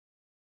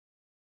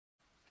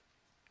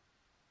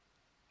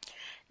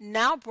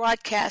Now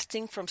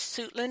broadcasting from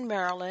Suitland,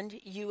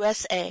 Maryland,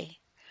 USA,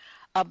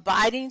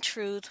 Abiding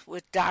Truth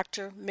with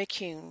Dr.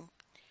 McCune,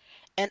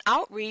 an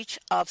outreach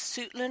of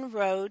Suitland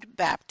Road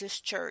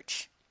Baptist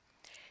Church.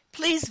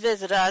 Please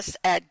visit us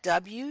at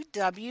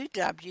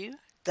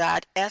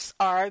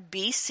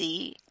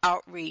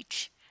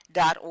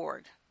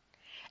www.srbcoutreach.org.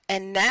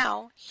 And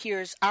now,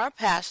 here's our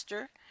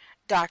pastor,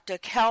 Dr.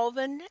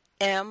 Calvin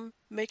M.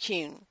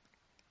 McCune.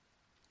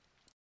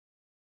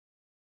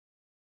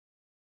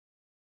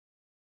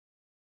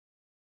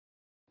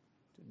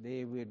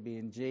 Today we'll be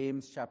in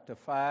James chapter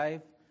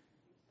 5,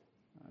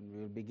 and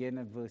we'll begin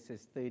at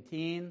verses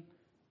 13.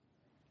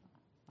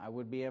 I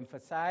would be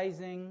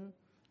emphasizing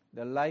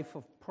the life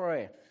of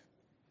prayer,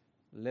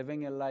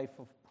 living a life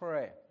of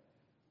prayer.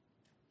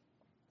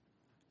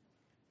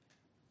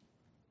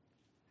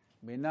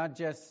 We're not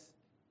just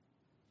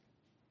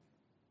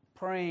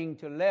praying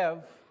to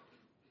live,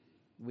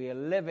 we are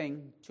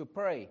living to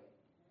pray.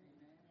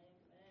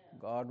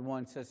 God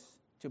wants us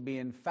to be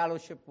in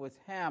fellowship with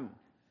Him.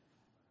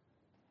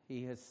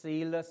 He has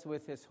sealed us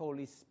with His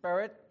Holy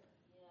Spirit.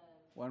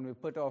 When we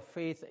put our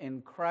faith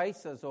in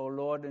Christ as our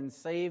Lord and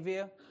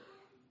Savior,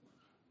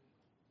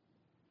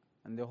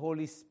 and the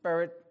Holy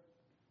Spirit,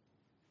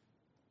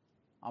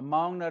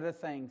 among other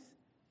things,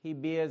 He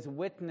bears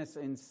witness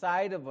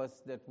inside of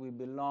us that we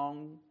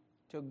belong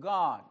to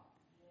God.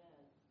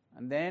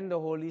 And then the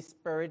Holy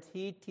Spirit,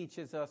 He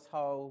teaches us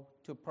how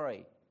to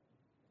pray.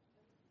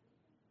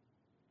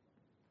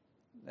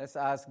 Let's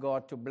ask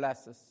God to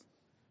bless us.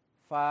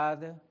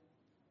 Father,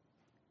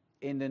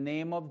 in the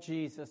name of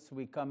Jesus,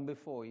 we come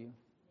before you.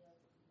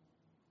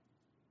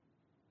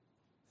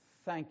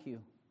 Thank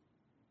you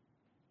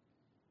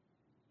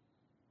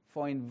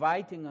for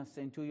inviting us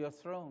into your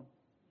throne,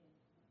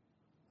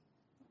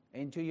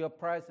 into your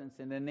presence,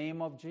 in the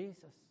name of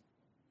Jesus.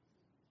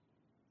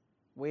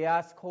 We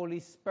ask, Holy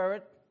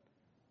Spirit,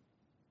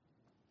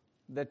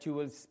 that you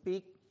will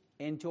speak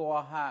into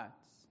our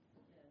hearts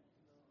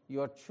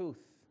your truth,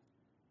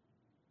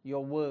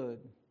 your word.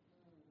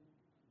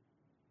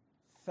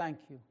 Thank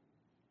you.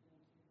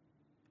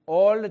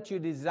 All that you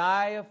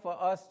desire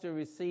for us to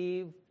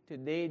receive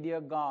today,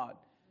 dear God,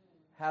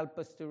 help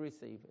us to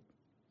receive it.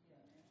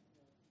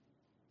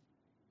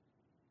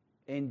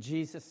 In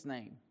Jesus'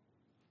 name,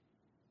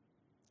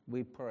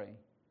 we pray.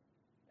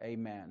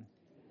 Amen.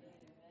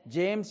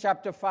 James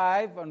chapter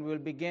 5, and we'll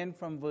begin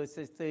from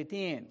verses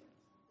 13.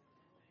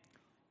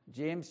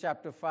 James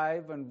chapter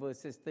 5 and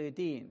verses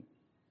 13.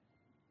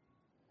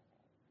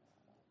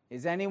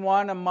 Is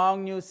anyone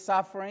among you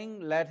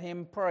suffering? Let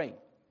him pray.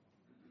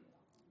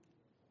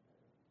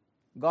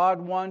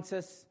 God wants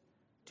us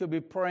to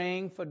be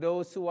praying for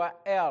those who are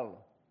ill.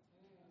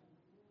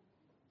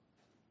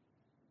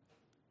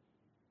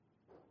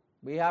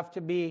 We have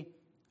to be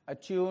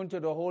attuned to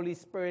the Holy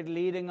Spirit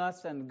leading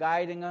us and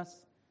guiding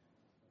us.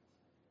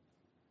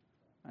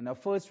 And our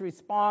first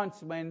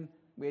response when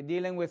we're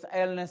dealing with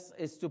illness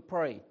is to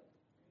pray.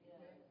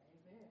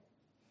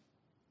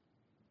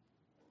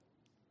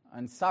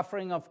 And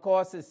suffering, of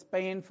course, is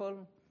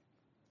painful.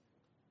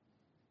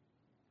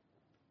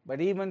 But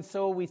even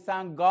so, we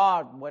thank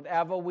God,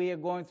 whatever we are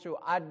going through,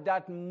 at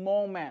that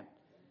moment,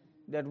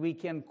 that we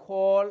can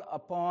call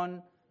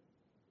upon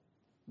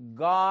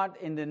God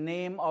in the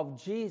name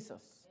of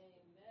Jesus.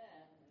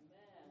 Amen.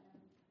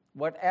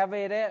 Whatever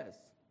it is.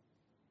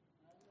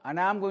 And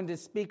I'm going to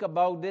speak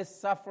about this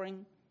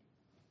suffering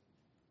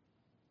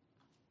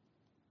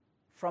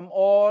from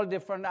all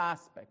different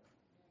aspects.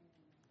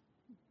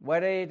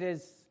 Whether it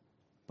is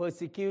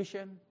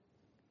persecution.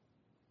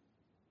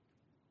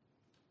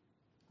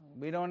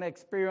 We don't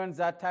experience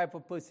that type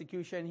of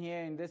persecution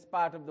here in this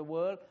part of the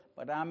world,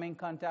 but I'm in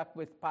contact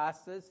with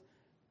pastors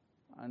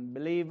and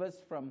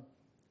believers from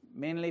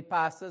mainly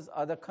pastors,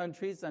 other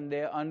countries, and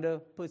they're under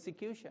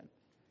persecution.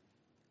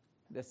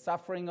 The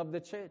suffering of the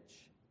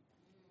church.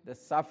 The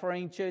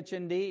suffering church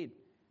indeed.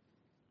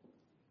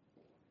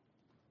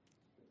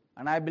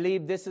 And I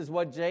believe this is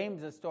what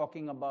James is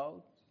talking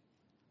about.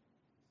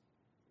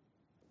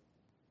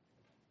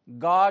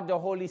 God, the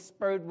Holy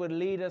Spirit, would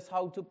lead us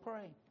how to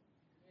pray.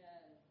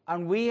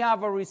 And we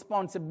have a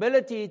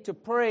responsibility to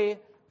pray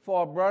for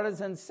our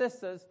brothers and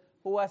sisters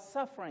who are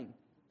suffering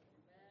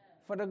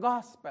for the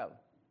gospel.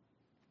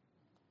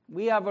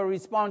 We have a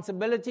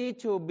responsibility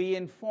to be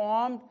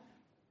informed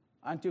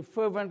and to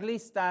fervently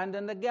stand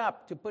in the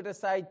gap, to put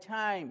aside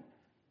time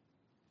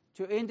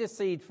to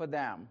intercede for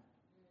them.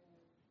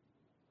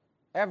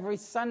 Every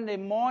Sunday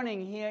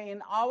morning here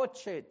in our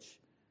church,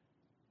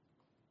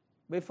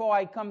 before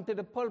I come to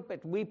the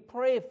pulpit, we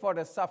pray for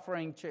the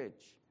suffering church.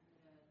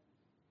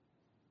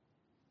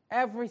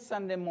 Every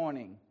Sunday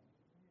morning,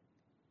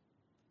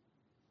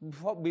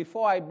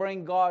 before I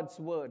bring God's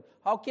word.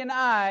 How can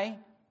I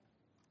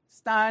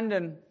stand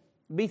and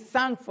be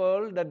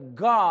thankful that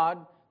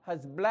God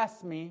has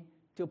blessed me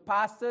to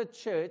pastor a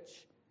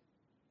church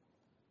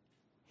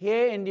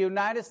here in the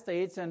United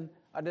States and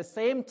at the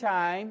same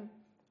time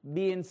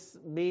be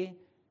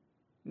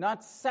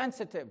not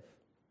sensitive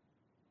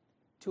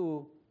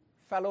to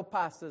fellow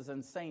pastors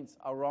and saints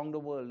around the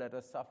world that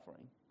are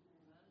suffering.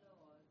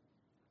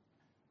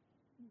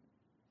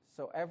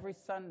 So every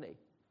Sunday,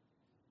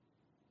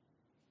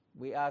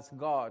 we ask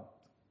God,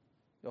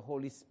 the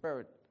Holy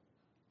Spirit,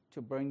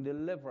 to bring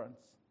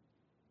deliverance.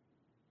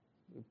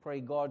 We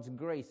pray God's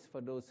grace for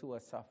those who are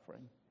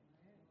suffering.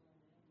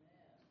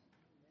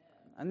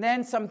 And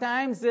then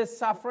sometimes this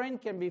suffering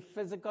can be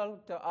physical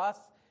to us.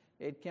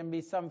 It can be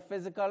some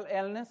physical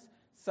illness,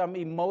 some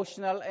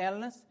emotional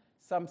illness,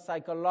 some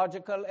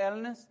psychological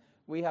illness.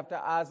 We have to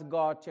ask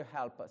God to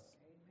help us.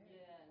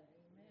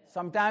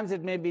 Sometimes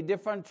it may be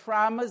different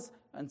traumas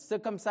and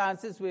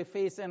circumstances we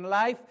face in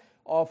life.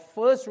 Our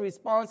first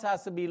response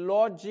has to be,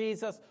 Lord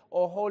Jesus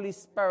or Holy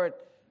Spirit,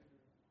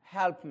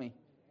 help me.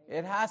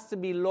 It has to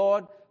be,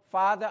 Lord,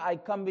 Father, I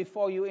come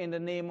before you in the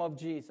name of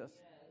Jesus.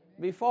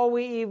 Before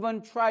we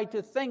even try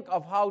to think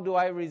of how do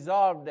I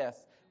resolve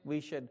this, we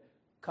should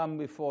come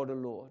before the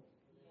Lord.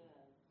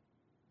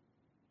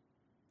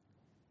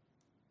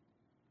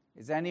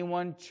 Is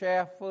anyone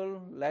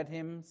cheerful? Let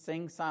him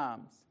sing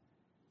psalms.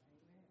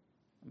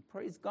 And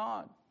praise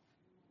God.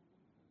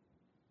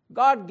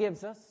 God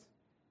gives us.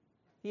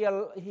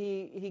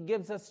 He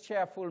gives us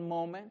cheerful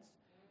moments.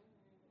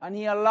 And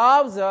He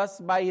allows us,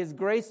 by His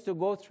grace, to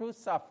go through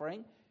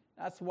suffering.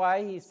 That's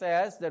why He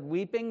says that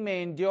weeping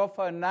may endure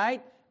for a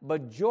night,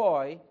 but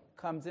joy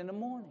comes in the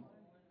morning.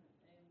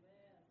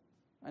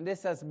 And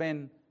this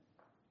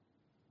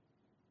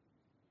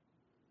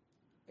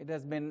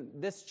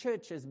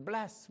church is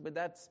blessed with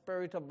that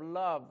spirit of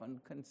love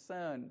and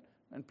concern.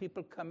 When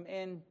people come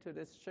into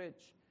this church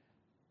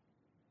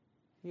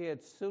here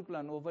at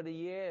Suitland over the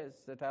years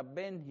that I've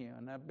been here,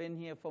 and I've been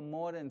here for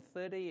more than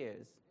 30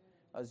 years,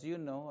 as you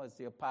know, as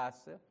your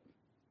pastor.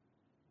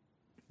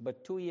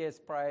 But 2 years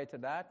prior to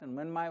that, and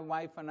when my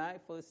wife and I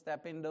first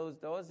stepped in those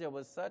doors, there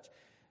was such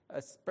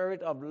a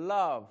spirit of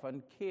love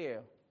and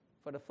care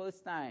for the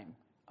first time.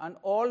 And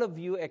all of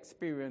you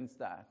experienced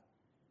that.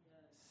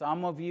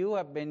 Some of you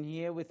have been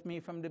here with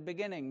me from the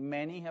beginning.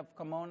 Many have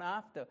come on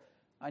after.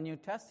 And you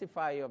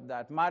testify of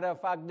that. Matter of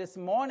fact, this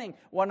morning,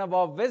 one of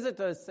our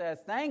visitors says,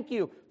 thank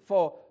you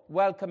for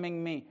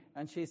welcoming me.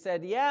 And she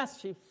said, yes,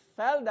 she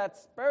felt that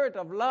spirit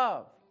of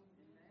love.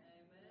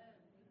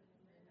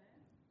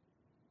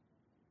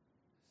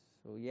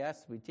 So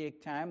yes, we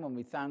take time when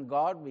we thank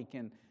God. We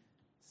can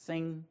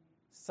sing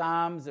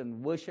psalms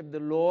and worship the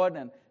Lord,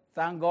 and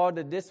thank God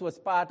that this was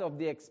part of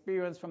the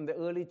experience from the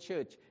early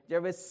church.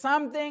 There is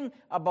something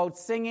about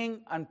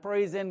singing and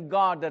praising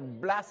God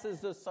that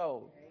blesses the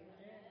soul.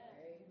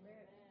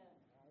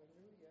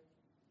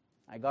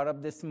 I got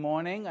up this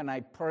morning and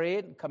I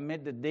prayed,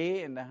 commit the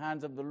day in the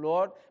hands of the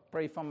Lord,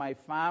 pray for my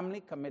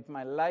family, commit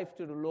my life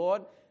to the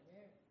Lord.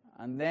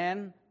 And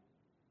then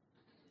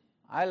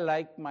I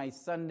like my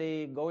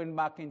Sunday going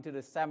back into the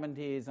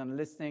 70s and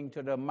listening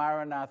to the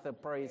Maranatha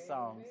praise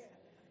songs.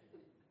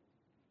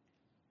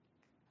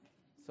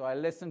 So I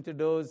listen to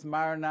those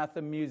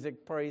Maranatha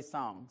music praise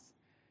songs.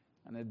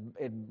 And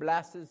it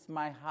blesses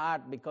my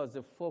heart because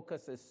the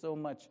focus is so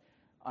much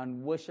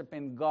on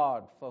worshiping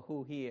God for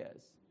who He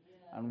is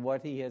and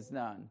what He has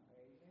done.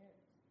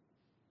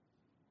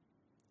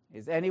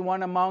 Is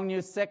anyone among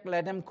you sick?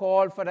 Let him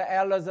call for the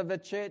elders of the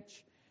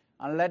church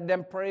and let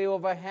them pray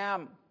over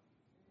him.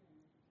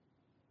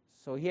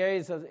 So here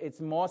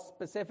it's more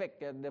specific.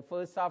 The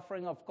first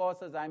suffering, of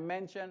course, as I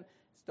mentioned,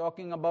 is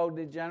talking about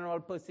the general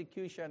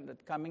persecution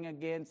that's coming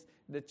against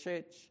the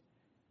church,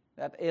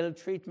 that ill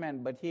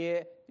treatment. But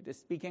here it is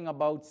speaking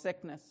about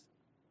sickness.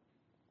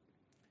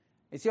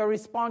 It's your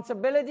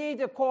responsibility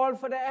to call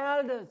for the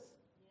elders.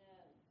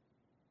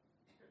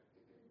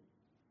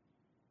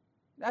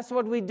 That's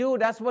what we do.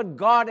 That's what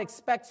God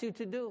expects you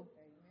to do.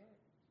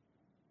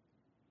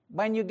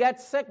 When you get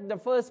sick, the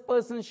first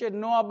person should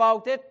know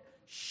about it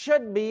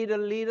should be the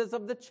leaders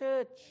of the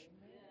church.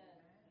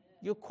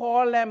 You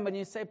call them and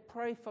you say,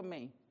 pray for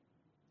me.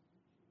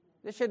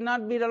 This should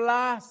not be the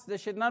last.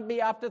 This should not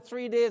be after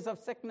 3 days of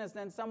sickness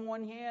then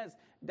someone hears.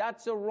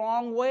 That's the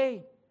wrong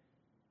way.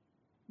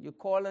 You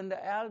call in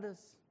the elders.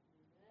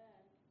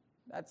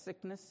 That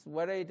sickness,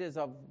 whether it is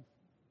of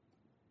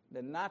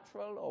the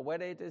natural or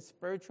whether it is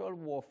spiritual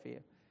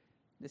warfare,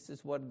 this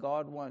is what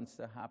God wants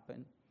to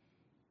happen.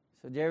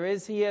 So there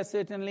is here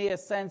certainly a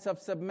sense of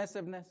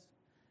submissiveness.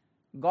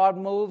 God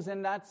moves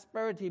in that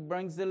spirit. He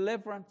brings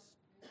deliverance.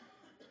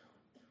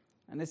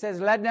 And it says,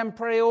 let them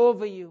pray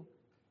over you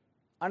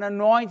and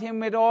anoint him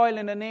with oil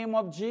in the name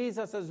of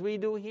Jesus, as we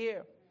do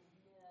here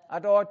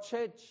at our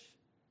church,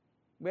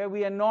 where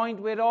we anoint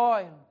with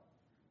oil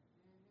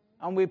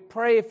and we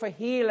pray for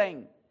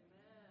healing.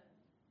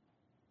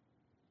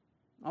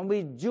 And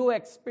we do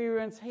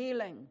experience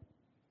healing.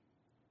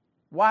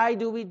 Why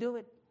do we do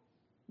it?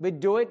 We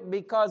do it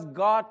because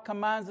God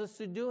commands us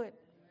to do it.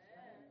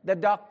 The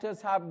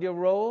doctors have their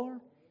role.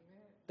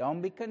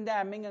 Don't be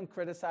condemning and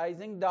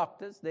criticizing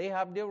doctors. They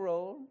have their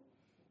role.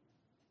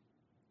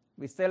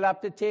 We still have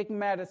to take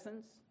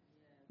medicines.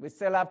 We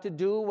still have to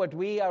do what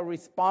we are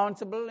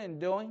responsible in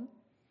doing.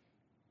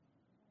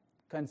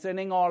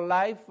 concerning our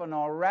life and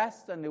our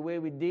rest and the way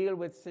we deal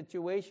with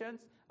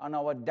situations, on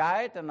our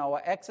diet and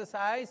our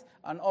exercise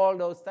and all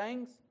those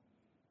things.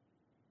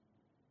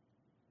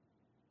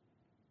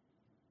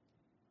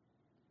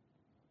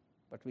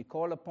 But we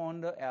call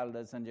upon the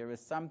elders, and there is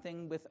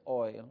something with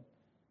oil,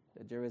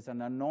 that there is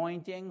an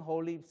anointing,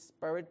 Holy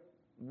Spirit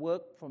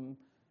work from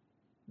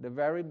the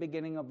very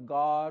beginning of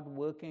God,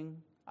 working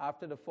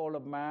after the fall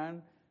of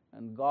man,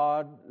 and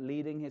God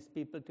leading his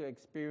people to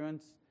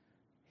experience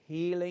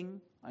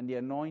healing and the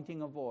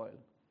anointing of oil.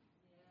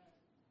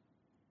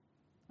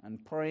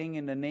 And praying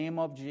in the name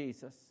of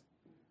Jesus.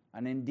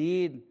 And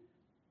indeed,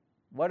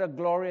 what a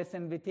glorious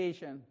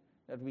invitation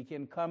that we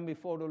can come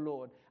before the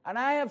Lord. And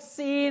I have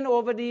seen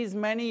over these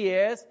many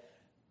years,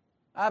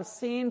 I've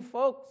seen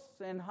folks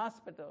in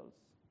hospitals.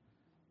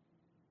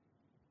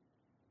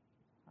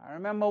 I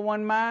remember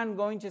one man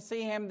going to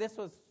see him. This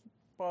was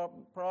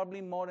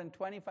probably more than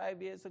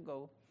 25 years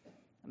ago.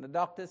 And the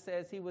doctor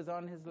says he was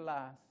on his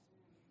last.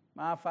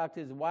 Matter of fact,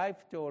 his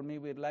wife told me,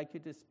 we'd like you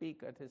to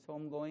speak at his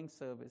homegoing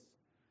service.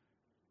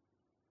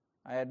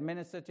 I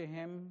administered to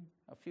him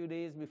a few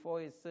days before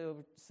his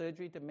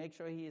surgery to make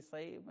sure he is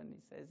saved. And he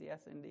says,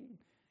 yes, indeed.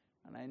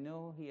 And I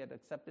know he had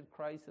accepted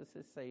Christ as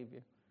his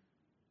Savior.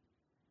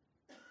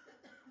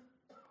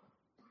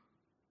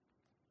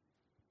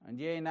 And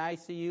here in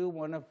ICU,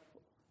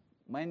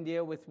 went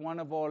there with one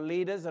of our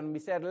leaders, and we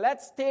said,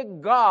 let's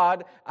take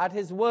God at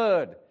his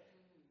word.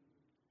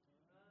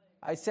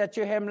 I said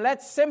to him,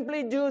 let's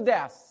simply do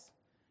this.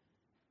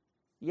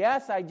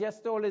 Yes, I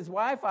just told his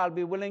wife I'll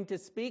be willing to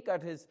speak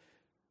at his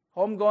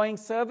homegoing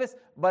service,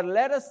 but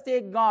let us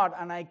take God.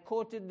 And I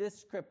quoted this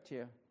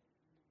scripture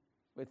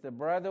with the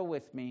brother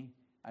with me,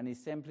 and he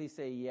simply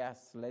said,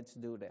 yes, let's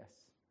do this.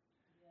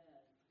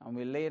 Yes. And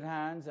we laid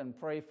hands and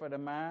prayed for the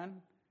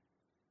man.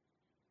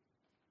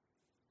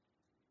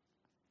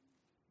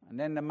 And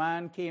then the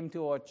man came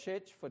to our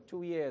church for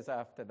 2 years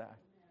after that.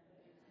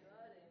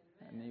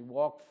 And he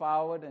walked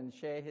forward and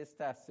shared his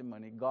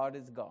testimony. God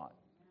is God.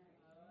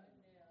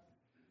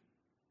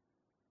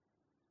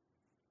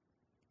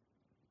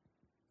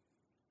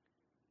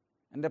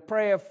 And the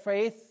prayer of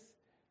faith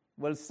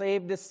will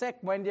save the sick.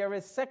 When there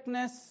is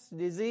sickness,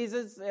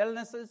 diseases,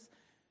 illnesses,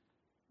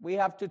 we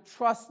have to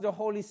trust the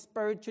Holy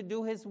Spirit to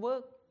do his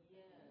work.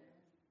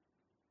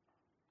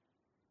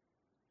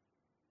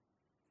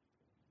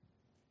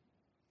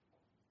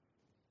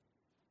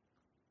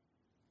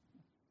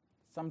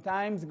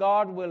 Sometimes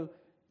God will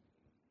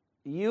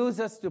use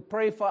us to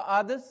pray for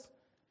others,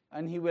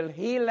 and he will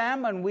heal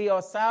them, and we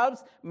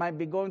ourselves might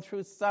be going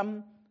through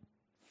some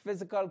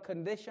physical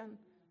condition.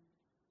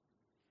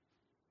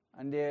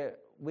 And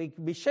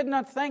we should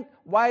not think,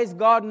 why is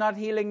God not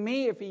healing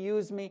me if he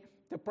used me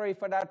to pray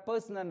for that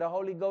person and the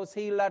Holy Ghost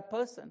heal that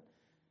person?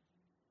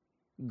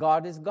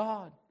 God is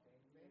God.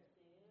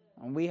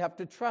 And we have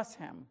to trust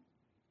him.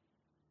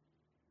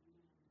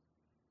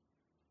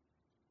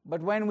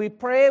 But when we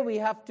pray, we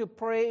have to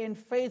pray in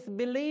faith,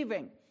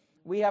 believing.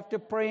 We have to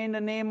pray in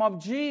the name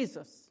of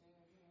Jesus.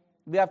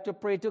 We have to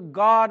pray to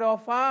God our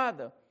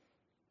Father.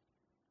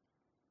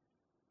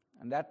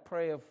 And that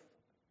prayer of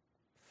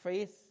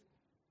faith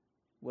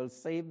will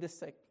save the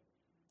sick.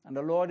 And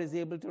the Lord is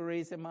able to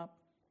raise him up.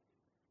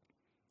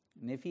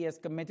 And if he has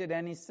committed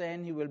any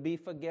sin, he will be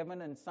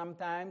forgiven. And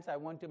sometimes, I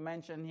want to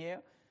mention here,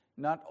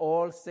 not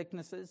all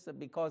sicknesses are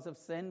because of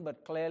sin,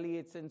 but clearly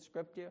it's in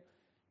Scripture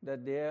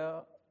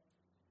that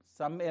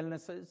some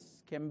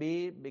illnesses can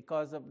be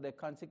because of the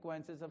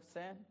consequences of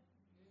sin.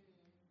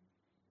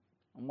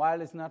 And while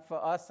it's not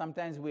for us,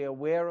 sometimes we're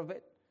aware of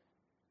it.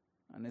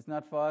 And it's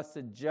not for us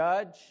to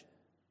judge.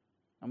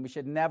 And we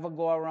should never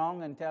go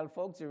around and tell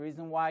folks the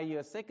reason why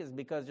you're sick is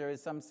because there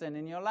is some sin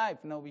in your life.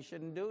 No, we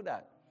shouldn't do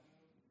that.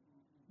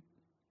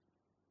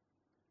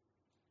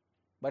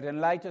 But in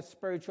light of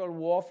spiritual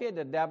warfare,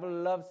 the devil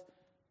loves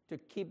to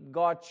keep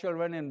God's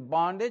children in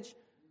bondage.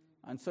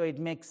 And so it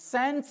makes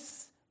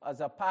sense as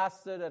a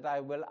pastor that I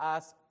will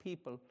ask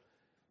people,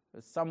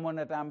 as someone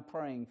that I'm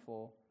praying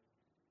for,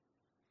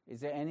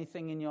 is there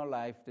anything in your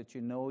life that you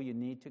know you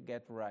need to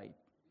get right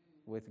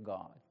with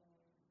God?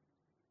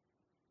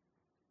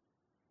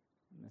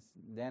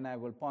 Then I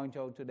will point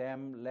out to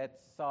them, let's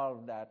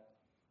solve that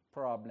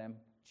problem.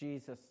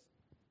 Jesus,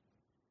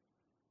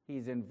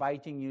 he's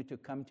inviting you to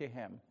come to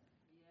him.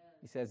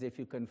 Yes. He says, if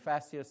you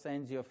confess your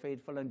sins, you're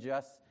faithful and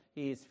just.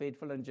 He is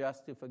faithful and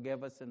just to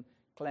forgive us and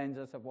cleanse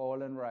us of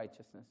all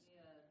unrighteousness.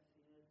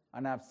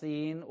 And I've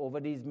seen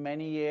over these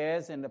many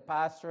years in the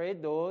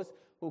pastorate those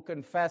who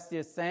confess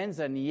their sins,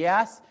 and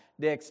yes,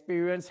 they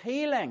experience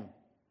healing. Amen.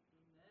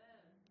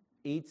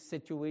 Each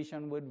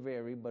situation would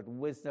vary, but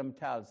wisdom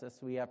tells us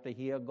we have to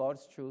hear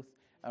God's truth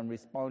and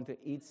respond to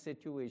each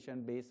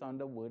situation based on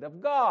the Word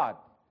of God.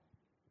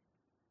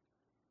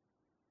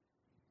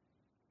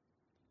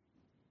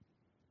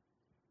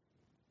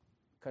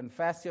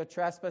 Confess your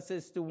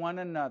trespasses to one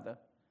another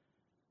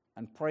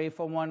and pray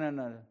for one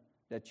another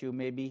that you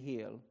may be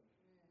healed.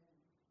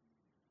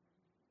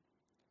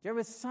 There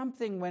is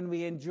something when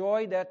we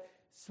enjoy that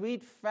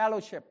sweet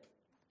fellowship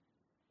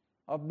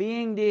of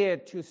being there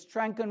to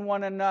strengthen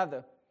one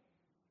another.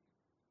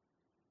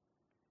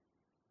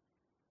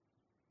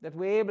 That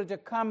we're able to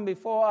come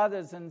before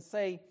others and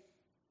say,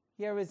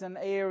 here is an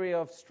area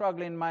of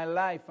struggle in my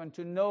life, and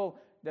to know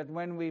that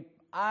when we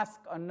ask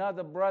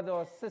another brother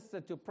or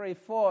sister to pray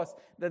for us,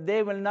 that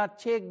they will not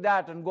take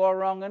that and go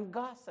around and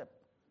gossip.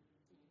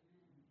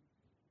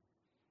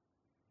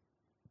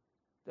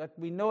 That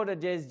we know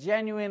that there's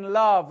genuine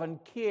love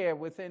and care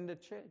within the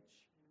church.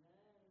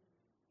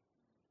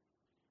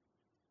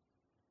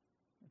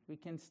 We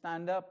can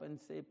stand up and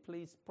say,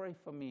 please pray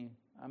for me.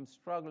 I'm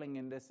struggling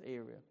in this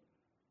area.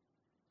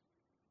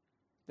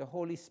 The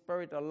Holy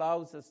Spirit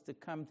allows us to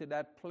come to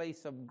that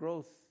place of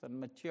growth and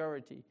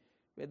maturity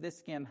where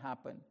this can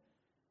happen.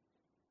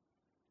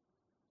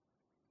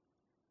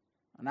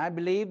 And I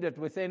believe that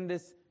within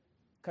this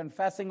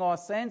confessing our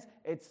sins,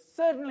 it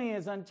certainly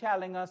isn't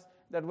telling us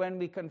that when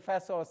we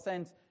confess our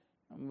sins,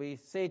 and we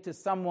say to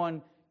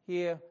someone,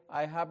 here,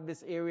 I have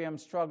this area I'm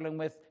struggling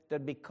with,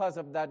 that because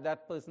of that,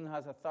 that person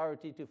has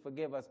authority to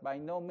forgive us. By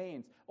no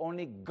means.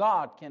 Only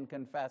God can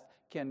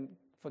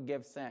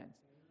forgive sins.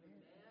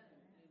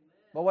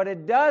 But what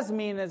it does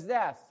mean is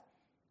this.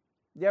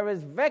 There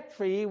is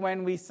victory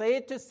when we say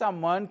to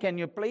someone, can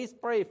you please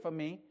pray for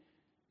me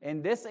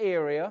in this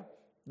area?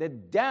 The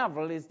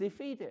devil is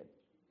defeated.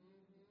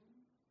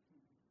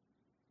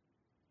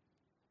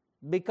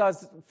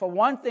 Because for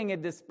one thing,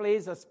 it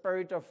displays a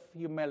spirit of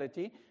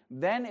humility.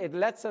 Then it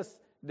lets us,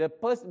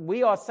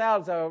 we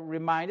ourselves are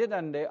reminded,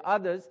 and the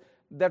others,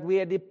 that we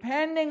are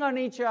depending on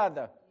each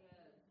other.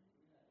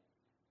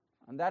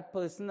 And that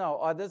person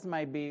or others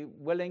might be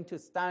willing to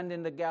stand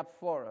in the gap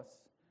for us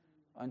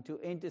and to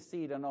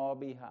intercede on our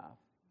behalf.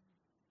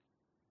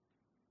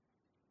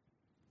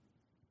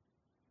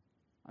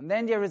 And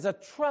then there is a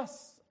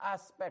trust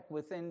aspect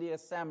within the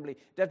assembly,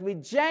 that we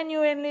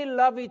genuinely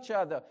love each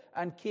other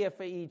and care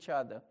for each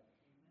other.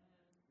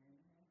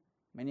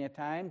 Many a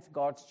times,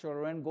 God's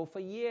children go for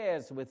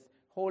years with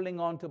holding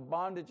on to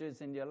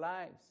bondages in their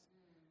lives.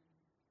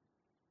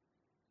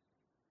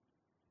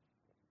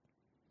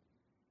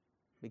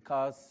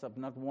 Because of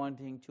not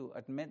wanting to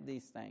admit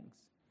these things.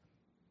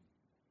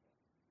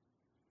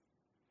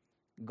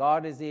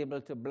 God is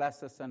able to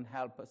bless us and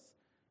help us.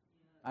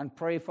 And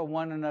pray for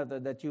one another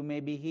that you may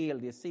be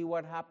healed. You see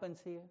what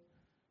happens here?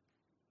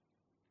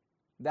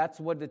 That's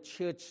what the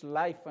church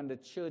life and the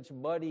church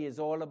body is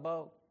all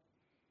about.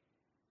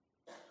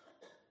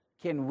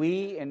 Can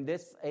we in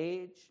this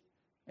age,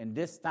 in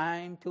this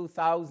time,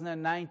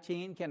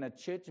 2019, can a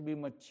church be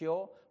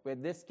mature where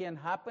this can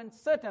happen?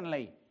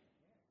 Certainly.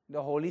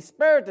 The Holy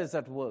Spirit is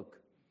at work.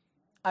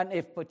 And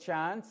if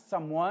perchance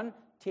someone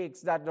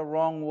takes that the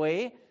wrong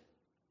way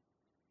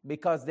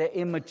because they're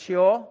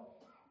immature,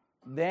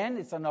 then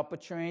it's an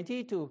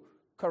opportunity to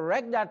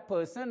correct that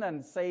person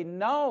and say,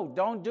 no,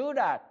 don't do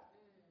that.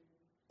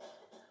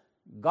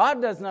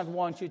 God does not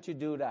want you to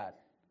do that.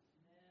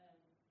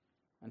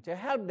 And to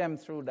help them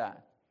through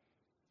that.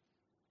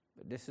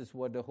 But this is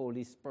what the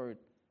Holy Spirit,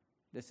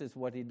 this is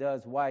what He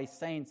does. Why,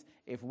 saints,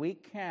 if we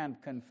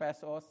can't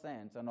confess our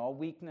sins and our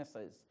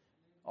weaknesses,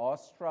 our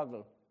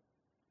struggle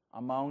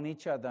among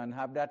each other and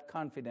have that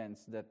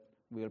confidence that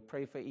we'll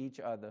pray for each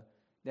other,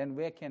 then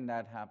where can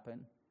that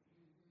happen?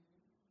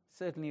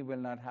 Certainly will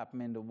not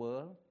happen in the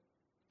world.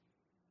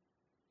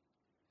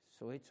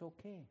 So it's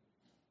okay.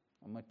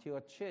 A mature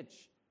church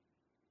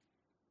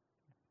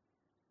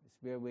is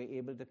where we're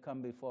able to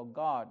come before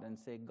God and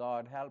say,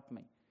 God, help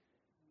me.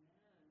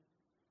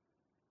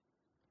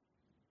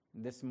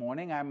 This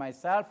morning, I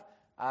myself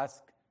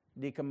asked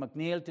Deacon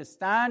McNeil to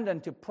stand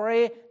and to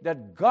pray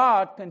that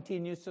God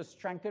continues to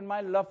strengthen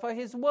my love for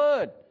His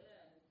Word.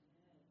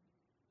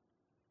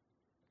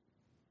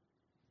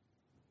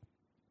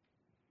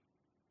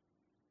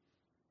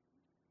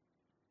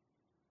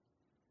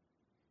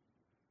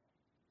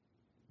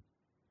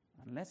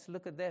 And let's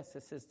look at this.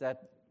 It says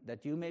that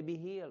you may be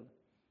healed.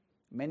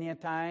 Many a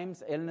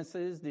times,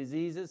 illnesses,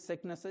 diseases,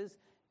 sicknesses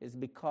is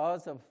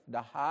because of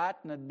the heart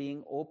not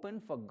being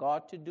open for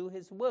God to do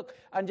His work.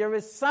 And there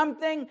is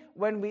something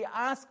when we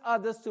ask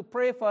others to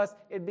pray for us,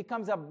 it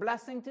becomes a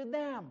blessing to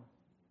them.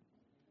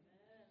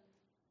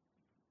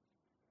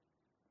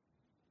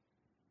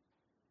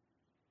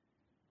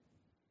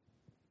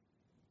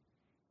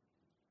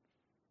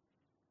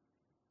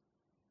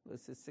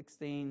 Verse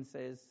 16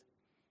 says,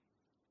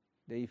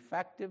 the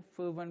effective,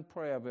 fervent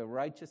prayer of a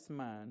righteous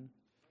man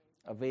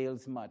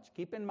avails much.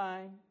 Keep in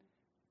mind,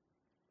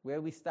 where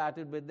we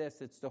started with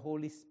this, it's the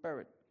Holy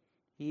Spirit.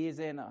 He is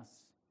in us.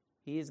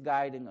 He is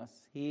guiding us.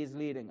 He is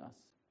leading us.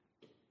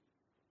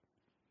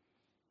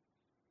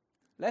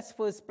 Let's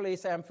first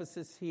place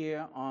emphasis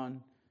here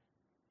on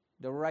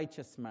the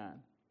righteous man.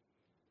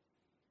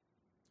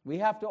 We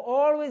have to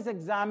always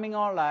examine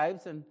our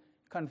lives and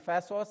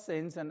confess our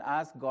sins and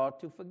ask God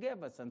to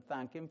forgive us and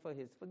thank Him for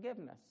His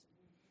forgiveness.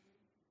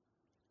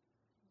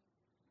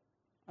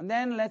 And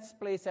then let's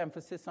place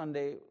emphasis on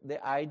the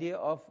idea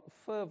of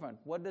fervent.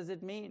 What does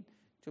it mean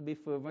to be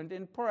fervent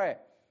in prayer?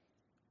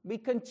 We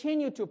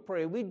continue to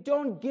pray. We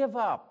don't give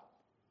up.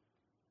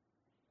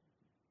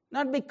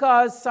 Not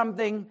because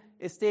something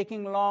is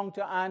taking long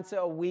to answer,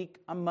 a week,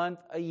 a month,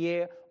 a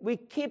year. We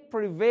keep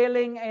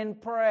prevailing in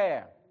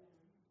prayer.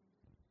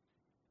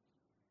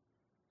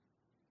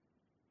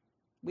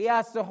 We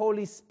ask the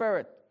Holy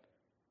Spirit,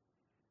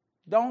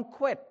 don't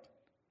quit.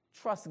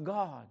 Trust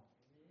God.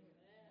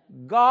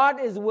 God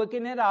is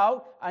working it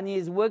out, and He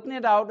is working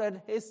it out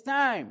at His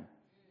time.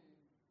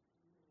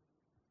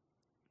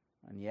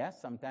 And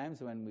yes,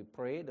 sometimes when we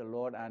pray, the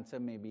Lord answer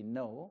may be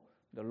no.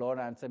 The Lord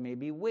answer may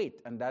be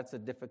wait, and that's a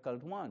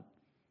difficult one.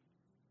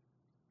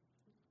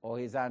 Or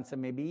His answer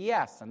may be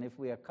yes, and if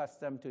we are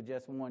accustomed to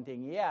just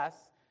wanting yes,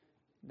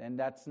 then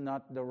that's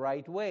not the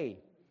right way.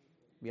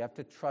 We have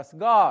to trust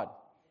God.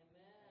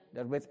 Amen.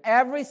 That with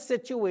every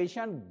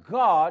situation,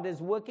 God is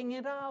working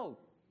it out.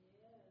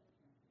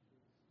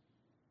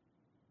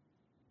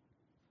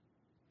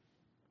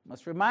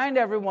 Must remind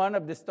everyone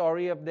of the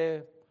story of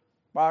the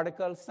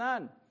prodigal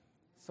son.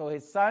 So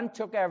his son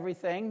took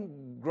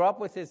everything, grew up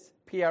with his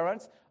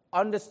parents,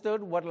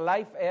 understood what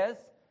life is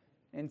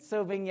in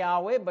serving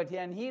Yahweh, but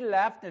then he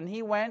left and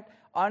he went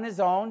on his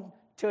own,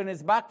 turned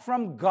his back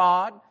from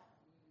God,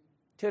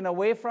 turned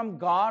away from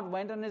God,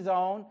 went on his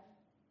own.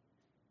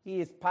 He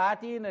is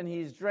partying and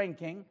he is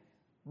drinking,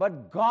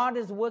 but God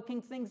is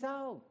working things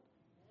out.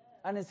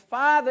 And his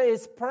father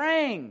is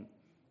praying.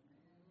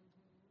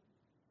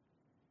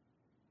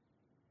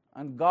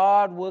 And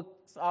God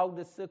works out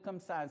the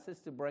circumstances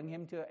to bring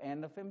him to the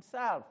end of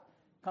himself.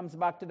 Comes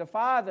back to the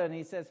father and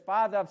he says,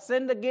 Father, I've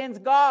sinned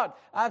against God.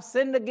 I've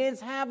sinned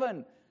against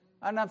heaven.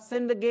 And I've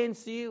sinned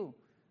against you.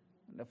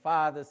 And the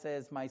father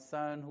says, my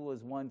son who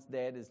was once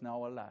dead is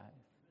now alive.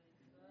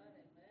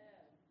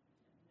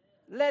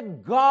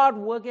 Let God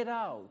work it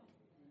out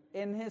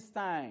in His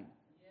time.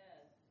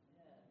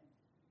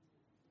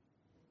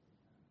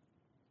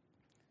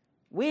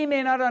 We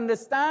may not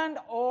understand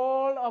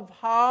all of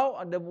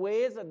how the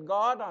ways of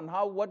God and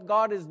what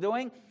God is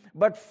doing,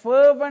 but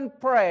fervent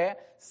prayer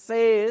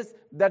says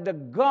that the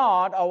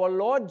God, our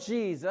Lord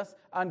Jesus,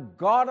 and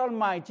God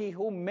Almighty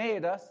who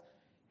made us,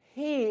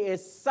 He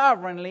is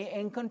sovereignly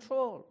in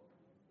control.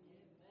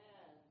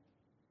 Amen.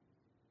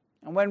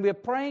 And when we're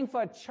praying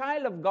for a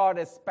child of God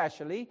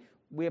especially,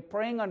 we're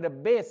praying on the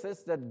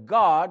basis that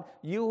God,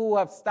 you who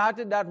have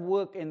started that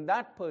work in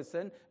that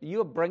person,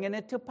 you're bringing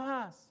it to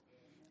pass.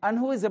 And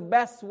who is the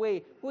best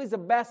way? Who is the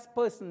best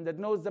person that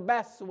knows the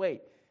best way?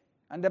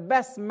 And the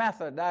best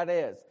method, that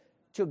is,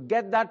 to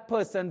get that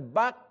person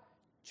back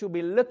to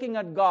be looking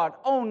at God.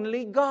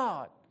 Only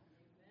God.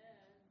 Amen.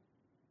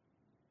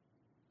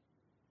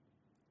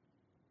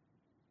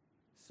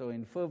 So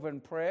in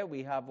fervent prayer,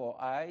 we have our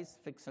eyes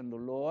fixed on the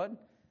Lord.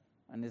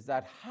 And it's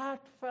that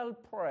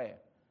heartfelt prayer.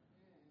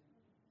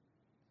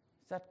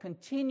 It's that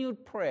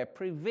continued prayer,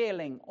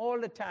 prevailing all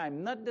the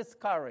time, not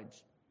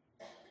discouraged.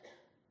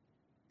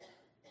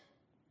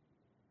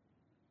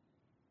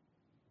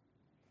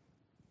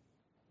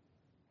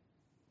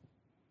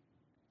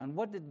 And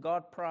what did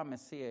God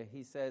promise here?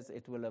 He says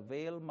it will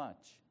avail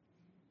much.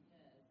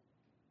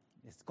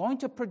 It's going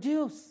to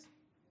produce.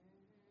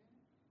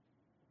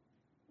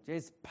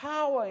 There's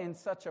power in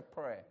such a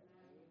prayer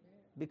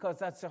because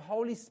that's a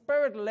Holy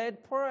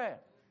Spirit-led prayer.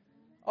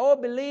 Oh,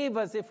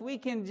 believers, if we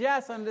can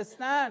just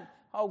understand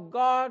how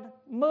God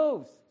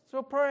moves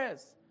through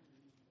prayers.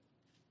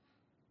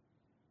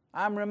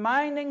 I'm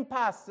reminding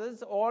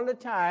pastors all the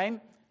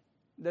time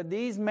that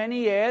these many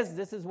years,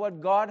 this is what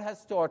God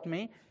has taught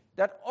me,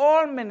 that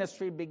all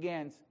ministry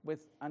begins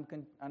with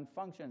and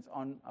functions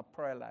on a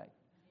prayer life,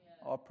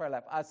 or prayer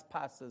life as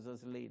pastors,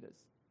 as leaders.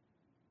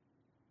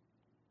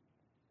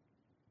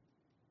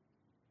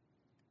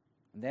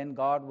 And then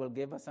God will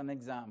give us an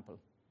example.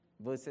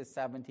 Verses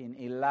 17,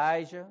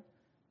 Elijah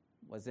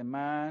was a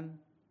man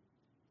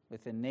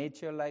with a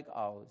nature like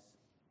ours,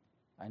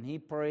 and he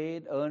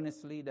prayed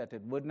earnestly that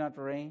it would not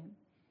rain,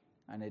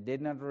 and it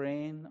did not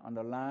rain on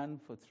the land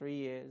for 3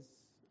 years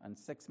and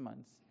 6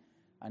 months.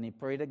 And he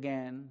prayed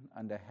again,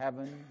 and the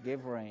heaven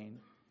gave rain,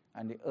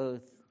 and the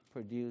earth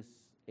produced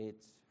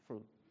its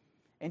fruit.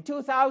 In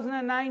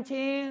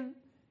 2019,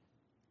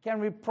 can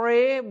we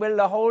pray? Will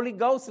the Holy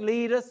Ghost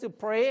lead us to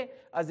pray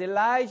as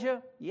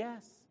Elijah?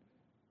 Yes.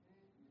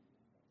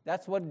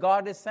 That's what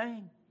God is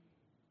saying.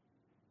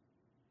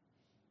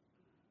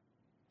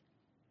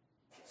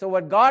 So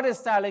what God is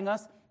telling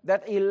us,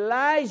 that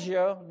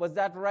Elijah was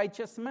that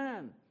righteous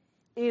man.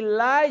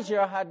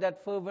 Elijah had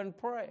that fervent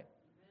prayer.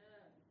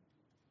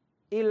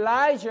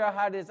 Elijah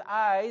had his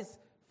eyes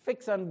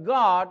fixed on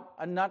God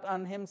and not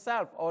on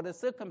himself or the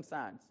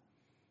circumstance.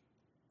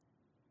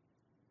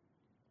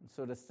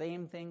 So the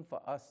same thing for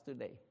us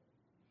today.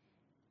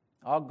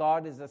 Our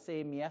God is the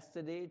same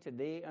yesterday,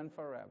 today, and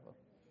forever.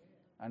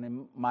 And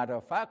in matter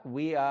of fact,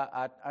 we are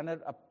at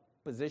a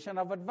position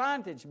of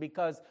advantage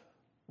because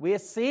we are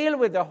sealed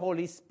with the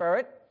Holy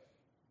Spirit.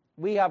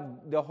 We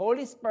have the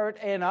Holy Spirit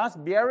in us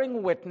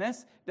bearing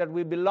witness that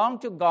we belong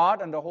to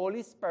God, and the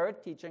Holy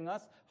Spirit teaching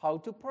us how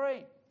to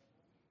pray.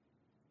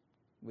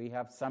 We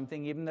have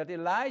something even that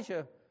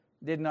Elijah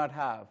did not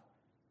have.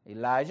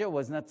 Elijah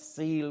was not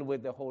sealed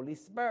with the Holy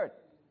Spirit.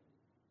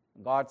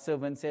 God's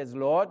servant says,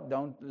 Lord,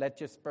 don't let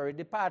your spirit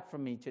depart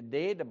from me.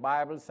 Today, the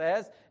Bible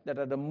says that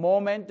at the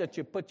moment that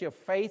you put your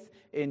faith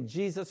in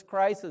Jesus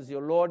Christ as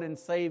your Lord and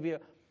Savior,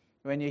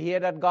 when you hear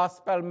that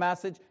gospel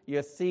message,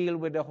 you're sealed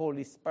with the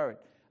Holy Spirit.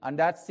 And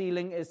that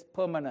sealing is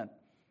permanent.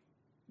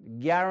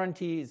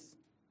 Guarantees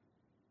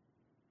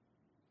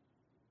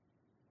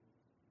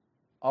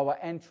our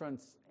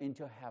entrance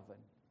into heaven.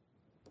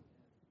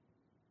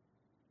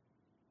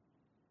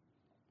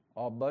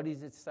 Our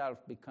bodies itself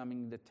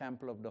becoming the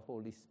temple of the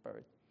Holy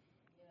Spirit.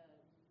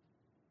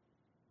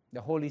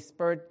 The Holy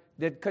Spirit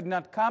that could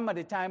not come at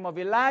the time of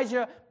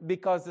Elijah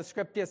because the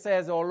scripture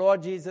says, or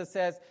Lord Jesus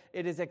says,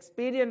 it is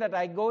expedient that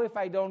I go. If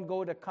I don't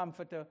go, the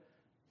Comforter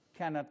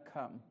cannot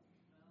come.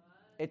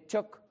 It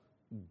took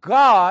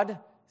God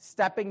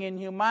stepping in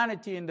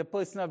humanity in the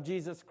person of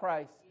Jesus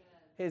Christ.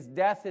 His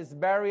death, his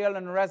burial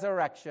and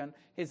resurrection,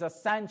 his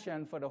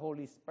ascension for the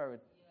Holy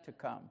Spirit to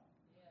come.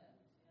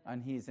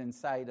 And he's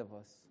inside of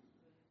us.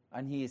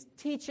 And he is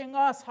teaching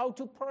us how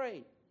to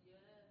pray.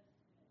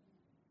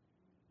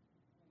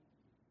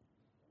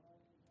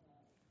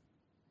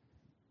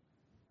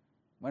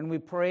 When we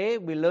pray,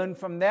 we learn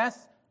from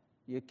this.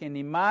 You can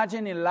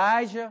imagine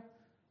Elijah,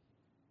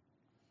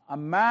 a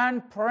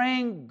man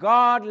praying,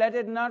 God, let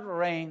it not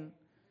rain.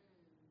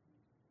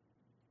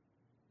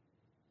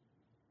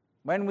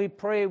 When we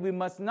pray, we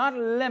must not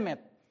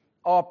limit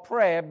our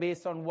prayer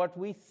based on what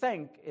we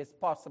think is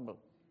possible.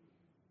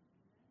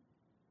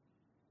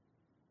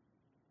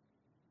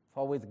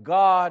 For with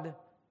God,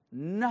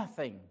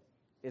 nothing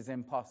is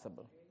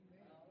impossible.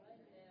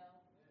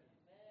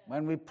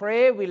 When we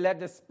pray, we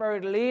let the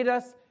Spirit lead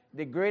us.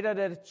 The greater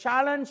the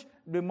challenge,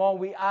 the more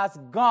we ask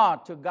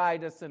God to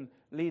guide us and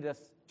lead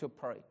us to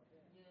pray.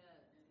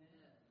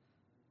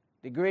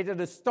 The greater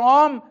the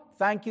storm,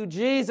 thank you,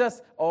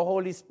 Jesus, or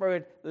Holy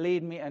Spirit,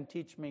 lead me and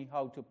teach me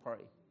how to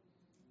pray.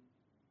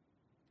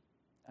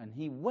 And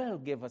he will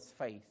give us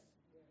faith.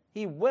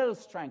 He will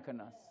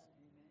strengthen us.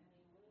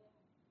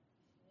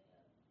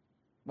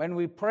 When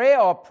we pray,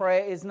 our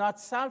prayer is not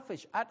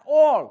selfish at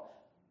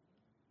all.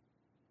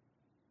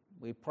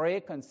 We pray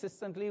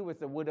consistently with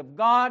the Word of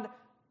God,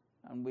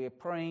 and we are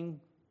praying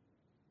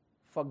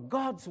for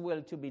God's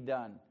will to be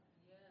done.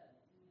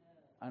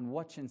 And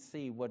watch and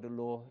see what the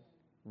Lord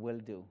will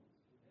do.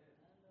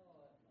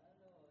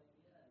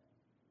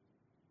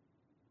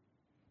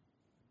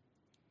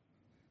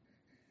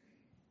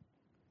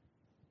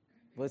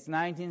 Verse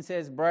 19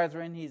 says,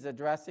 brethren, he's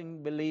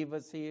addressing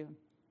believers here.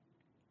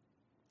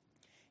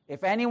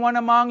 If anyone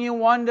among you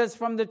wanders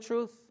from the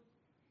truth,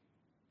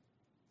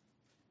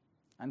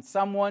 and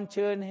someone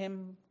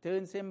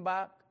turns him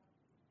back,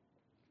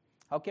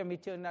 how can we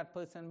turn that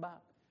person back?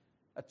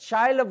 A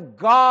child of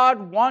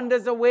God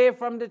wanders away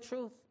from the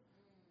truth.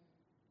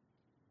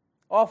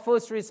 Our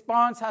first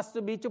response has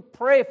to be to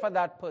pray for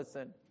that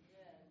person.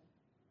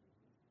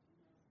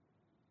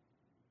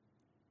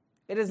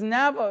 It is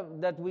never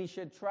that we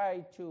should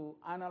try to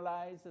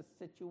analyze a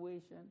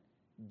situation,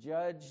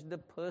 judge the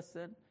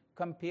person,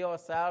 compare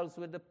ourselves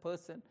with the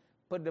person,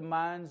 put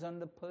demands on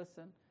the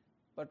person.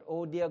 But,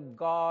 oh dear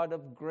God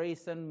of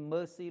grace and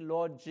mercy,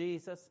 Lord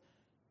Jesus,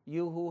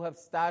 you who have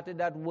started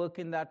that work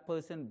in that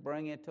person,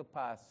 bring it to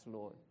pass,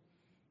 Lord.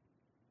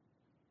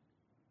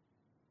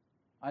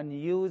 And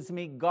use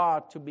me,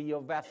 God, to be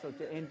your vessel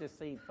to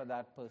intercede for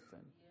that person.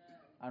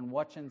 And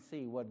watch and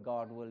see what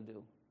God will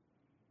do.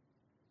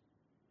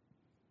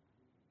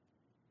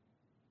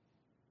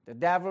 The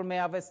devil may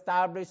have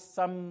established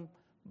some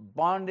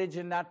bondage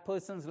in that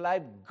person's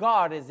life.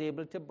 God is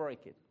able to break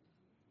it.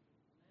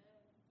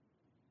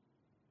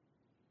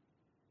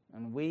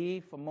 And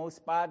we, for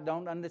most part,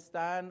 don't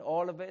understand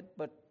all of it,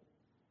 but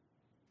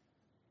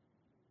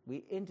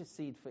we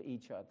intercede for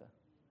each other.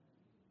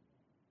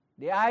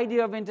 The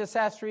idea of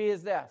intercessory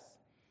is this: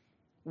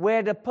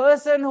 where the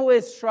person who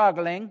is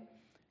struggling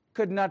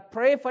could not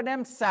pray for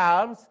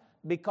themselves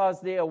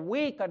because they are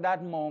weak at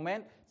that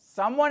moment,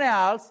 someone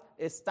else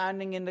is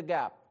standing in the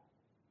gap.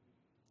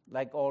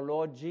 Like our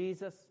Lord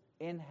Jesus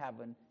in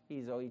heaven,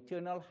 he's our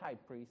eternal high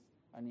priest,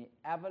 and he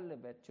ever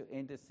liveth to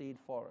intercede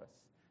for us.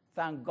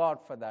 Thank God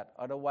for that.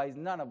 Otherwise,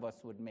 none of us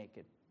would make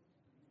it.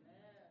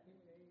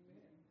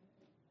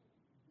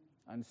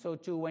 And so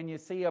too, when you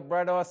see a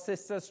brother or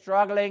sister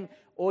struggling,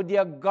 oh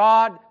dear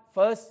God,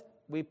 first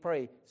we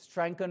pray,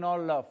 strengthen our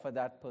love for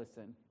that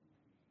person.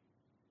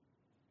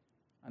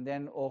 And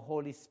then, oh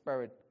Holy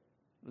Spirit,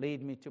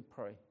 lead me to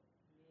pray.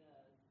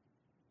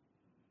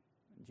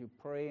 And you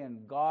pray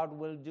and God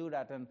will do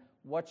that. And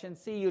watch and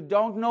see. You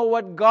don't know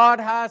what God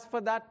has for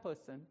that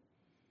person.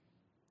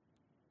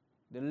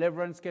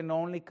 Deliverance can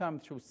only come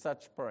through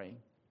such praying.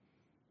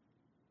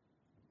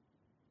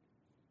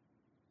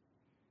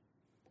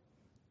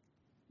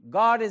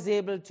 God is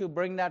able to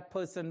bring that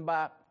person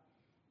back.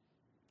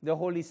 The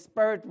Holy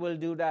Spirit will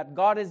do that.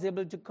 God is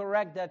able to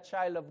correct that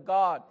child of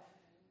God.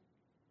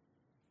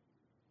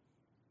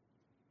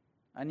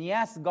 And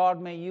yes, God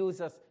may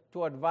use us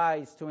to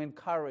advise, to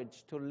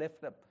encourage, to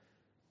lift up.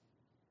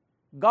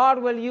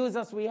 God will use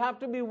us. We have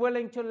to be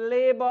willing to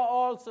labor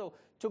also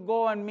to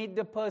go and meet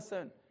the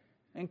person.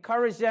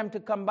 Encourage them to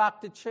come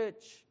back to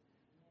church.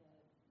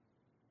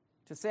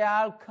 To say,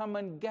 I'll come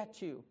and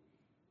get you.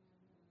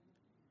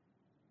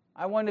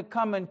 I want to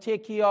come and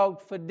take you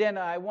out for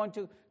dinner. I want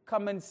to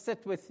come and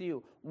sit with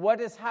you.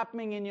 What is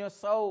happening in your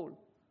soul?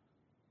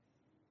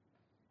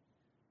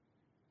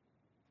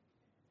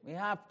 We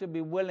have to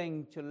be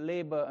willing to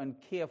labor and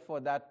care for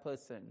that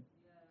person.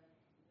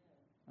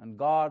 And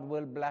God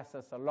will bless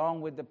us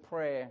along with the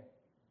prayer.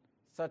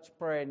 Such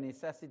prayer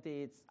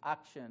necessitates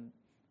action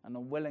and a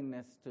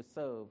willingness to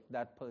serve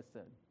that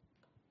person.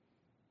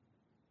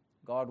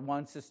 God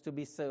wants us to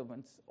be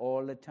servants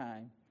all the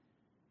time.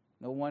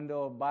 No wonder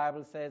the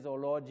Bible says, oh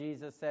Lord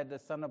Jesus said, the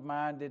Son of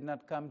Man did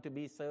not come to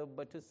be served,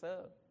 but to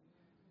serve.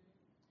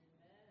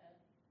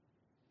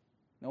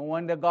 No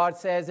wonder God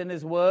says in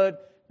His Word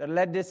that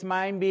let this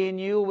mind be in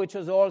you, which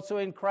was also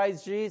in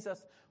Christ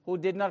Jesus, who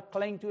did not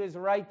cling to His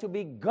right to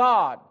be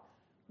God,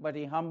 but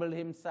He humbled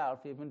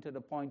Himself even to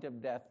the point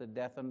of death, the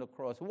death on the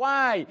cross.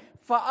 Why?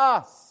 For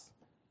us.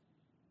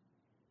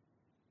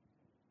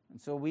 And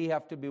so we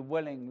have to be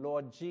willing,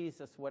 Lord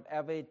Jesus,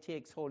 whatever it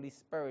takes, Holy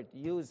Spirit,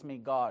 use me,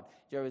 God.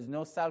 There is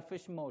no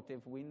selfish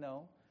motive, we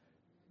know,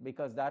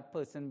 because that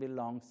person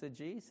belongs to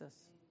Jesus.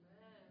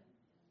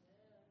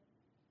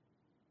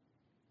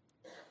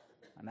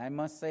 And I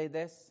must say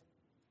this,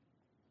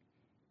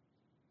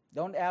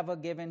 don't ever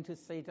give in to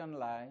Satan's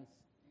lies.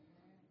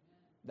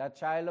 That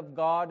child of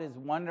God is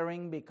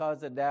wondering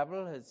because the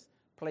devil has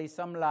placed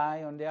some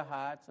lie on their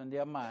hearts, on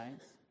their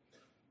minds.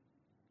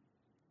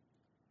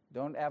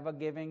 Don't ever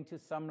give in to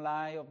some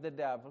lie of the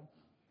devil.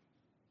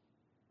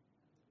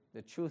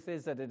 The truth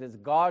is that it is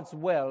God's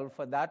will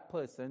for that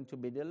person to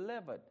be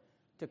delivered,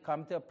 to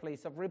come to a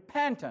place of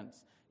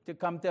repentance, to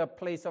come to a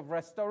place of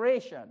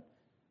restoration.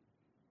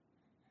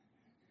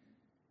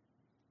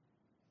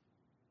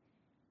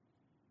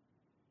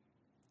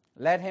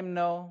 Let him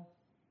know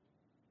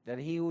that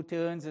he who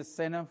turns a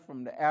sinner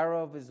from the error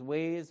of his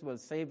ways will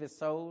save his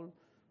soul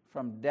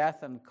from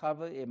death and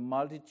cover a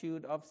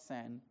multitude of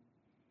sin.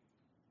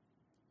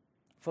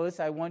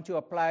 First, I want to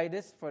apply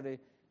this for the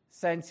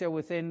sense here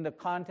within the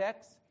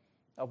context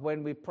of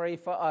when we pray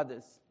for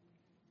others.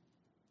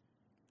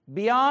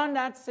 Beyond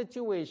that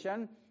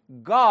situation,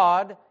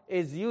 God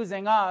is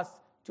using us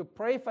to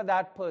pray for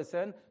that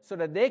person so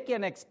that they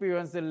can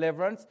experience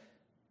deliverance,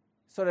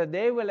 so that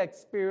they will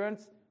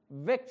experience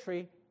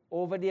victory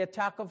over the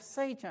attack of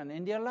Satan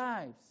in their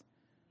lives.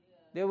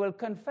 They will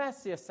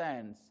confess their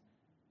sins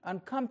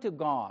and come to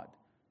God.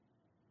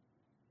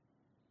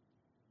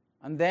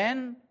 And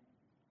then,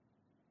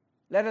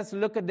 let us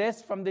look at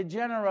this from the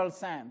general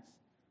sense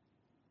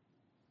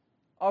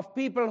of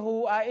people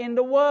who are in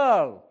the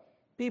world,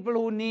 people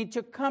who need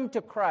to come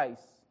to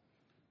Christ,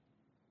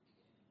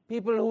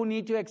 people who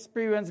need to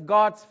experience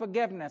God's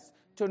forgiveness,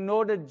 to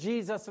know that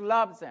Jesus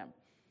loves them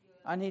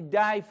and He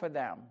died for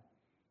them.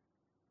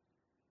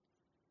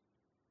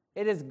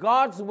 It is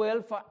God's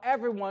will for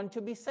everyone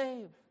to be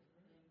saved.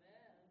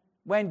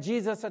 When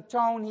Jesus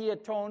atoned, He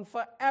atoned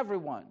for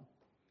everyone.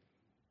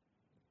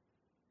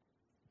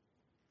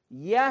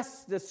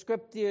 Yes, the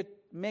scripture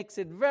makes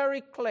it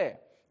very clear,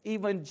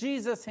 even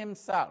Jesus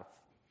Himself,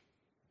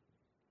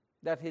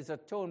 that His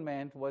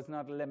atonement was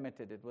not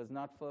limited. It was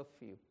not for a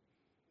few.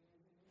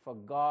 For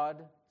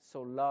God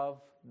so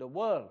loved the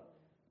world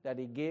that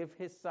He gave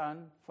His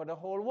Son for the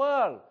whole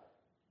world.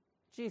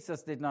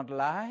 Jesus did not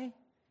lie.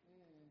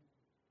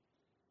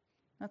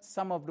 Not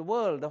some of the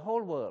world, the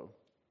whole world.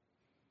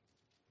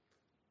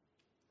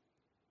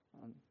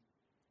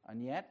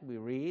 And yet we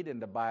read in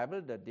the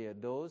Bible that there are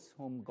those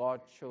whom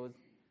God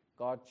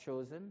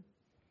chosen,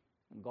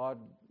 and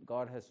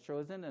God has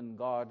chosen, and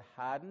God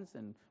hardens,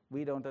 and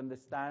we don't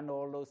understand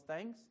all those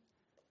things.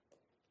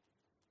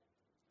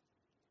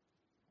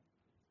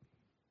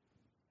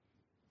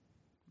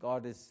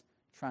 God is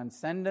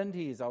transcendent.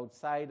 He is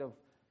outside of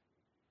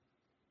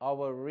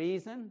our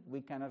reason.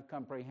 We cannot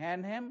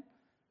comprehend Him.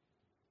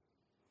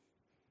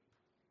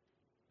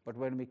 But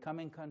when we come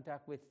in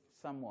contact with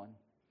someone,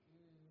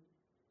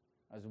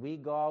 as we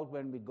go out,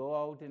 when we go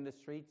out in the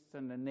streets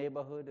and the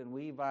neighborhood and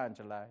we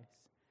evangelize,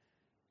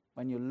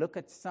 when you look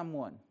at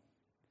someone,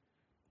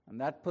 and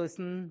that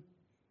person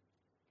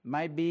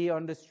might be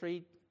on the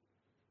street,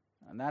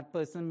 and that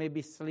person may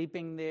be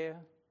sleeping there,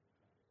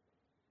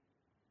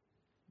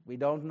 we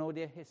don't know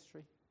their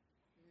history.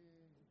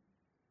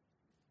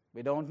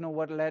 We don't know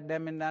what led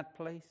them in that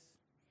place.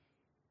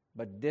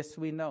 But this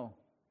we know.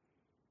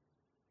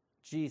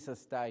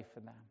 Jesus died for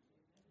them.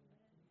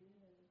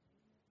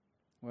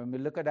 When we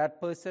look at that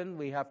person,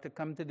 we have to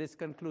come to this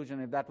conclusion.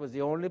 If that was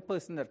the only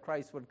person that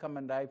Christ would come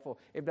and die for,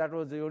 if that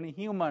was the only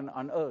human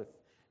on earth,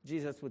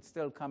 Jesus would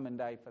still come and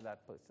die for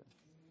that person.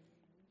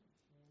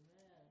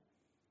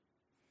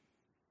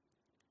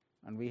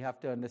 And we have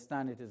to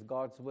understand it is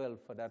God's will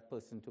for that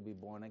person to be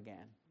born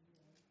again.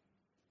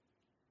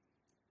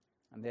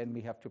 And then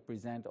we have to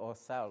present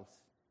ourselves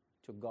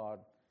to God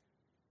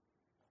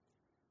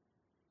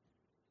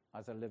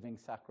as a living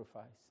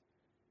sacrifice.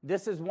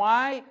 This is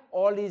why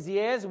all these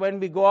years when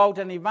we go out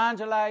and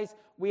evangelize,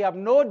 we have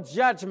no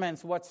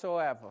judgments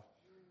whatsoever.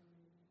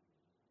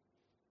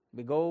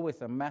 We go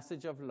with a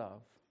message of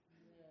love.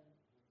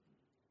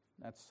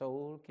 That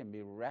soul can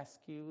be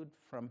rescued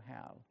from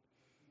hell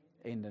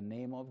in the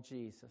name of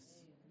Jesus.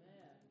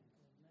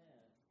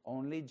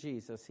 Only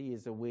Jesus. He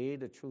is the way,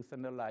 the truth,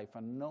 and the life,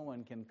 and no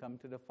one can come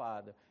to the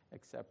Father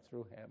except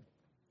through him.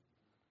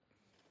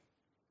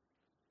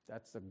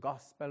 That's the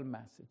gospel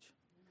message.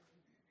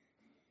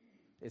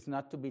 It's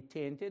not to be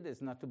tainted.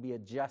 It's not to be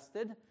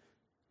adjusted.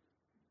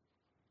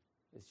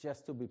 It's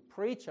just to be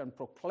preached and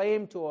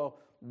proclaimed to a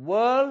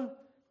world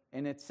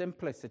in its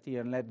simplicity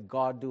and let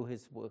God do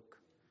his work.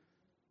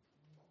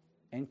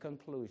 In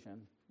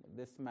conclusion,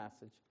 this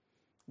message,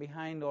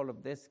 behind all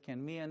of this,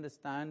 can we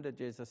understand that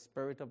there's a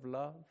spirit of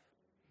love?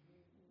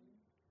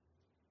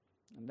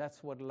 And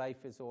that's what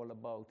life is all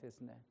about,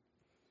 isn't it?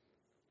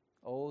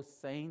 Oh,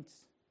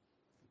 saints,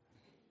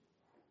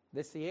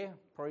 this year,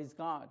 praise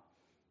God,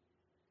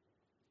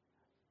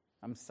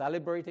 I'm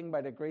celebrating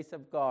by the grace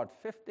of God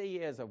 50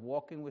 years of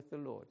walking with the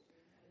Lord.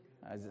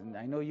 As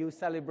I know you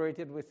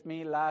celebrated with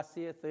me last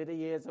year, 30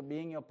 years of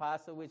being your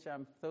pastor, which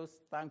I'm so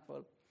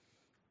thankful.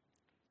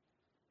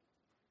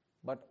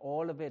 But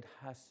all of it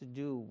has to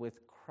do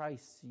with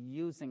Christ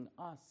using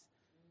us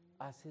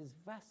as his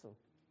vessel.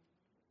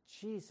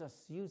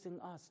 Jesus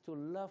using us to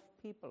love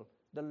people,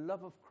 the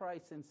love of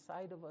Christ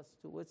inside of us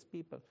towards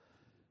people.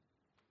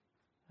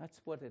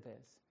 That's what it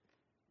is.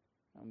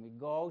 And we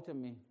go out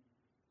and we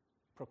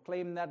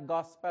proclaim that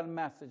gospel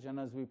message. And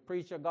as we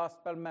preach a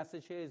gospel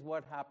message, here is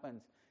what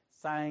happens.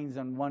 Signs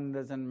and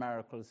wonders and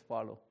miracles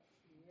follow.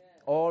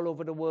 Yes. All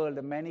over the world,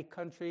 the many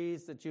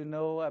countries that you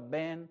know have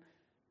been,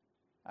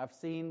 I've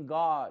seen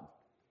God.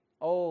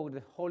 Oh,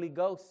 the Holy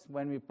Ghost,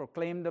 when we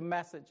proclaim the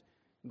message,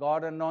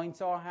 God anoints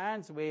our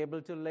hands. We're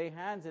able to lay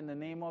hands in the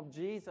name of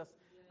Jesus.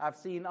 I've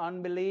seen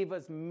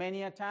unbelievers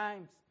many a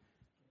times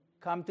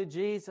come to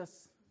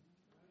Jesus.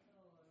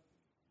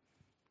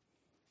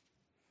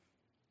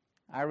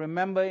 I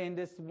remember in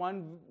this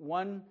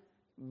one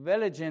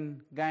village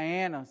in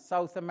Guyana,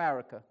 South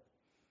America,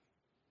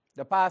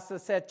 the pastor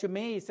said to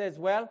me, he says,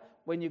 well,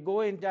 when you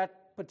go in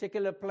that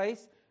particular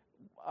place,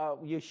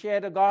 you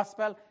share the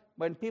gospel.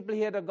 When people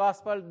hear the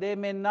gospel, they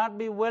may not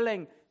be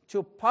willing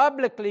to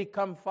publicly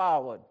come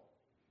forward.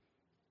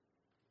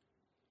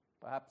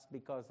 Perhaps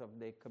because of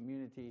their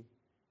community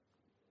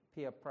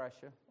peer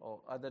pressure or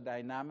other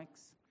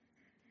dynamics.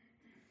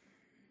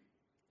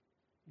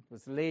 It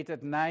was late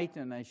at night,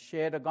 and I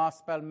shared a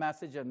gospel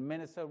message and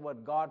ministered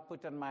what God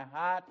put on my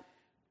heart.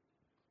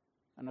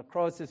 And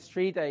across the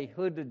street, I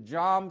heard the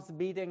drums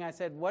beating. I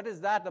said, what is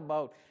that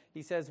about?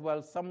 He says,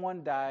 well,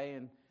 someone died,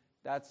 and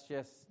that's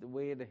just the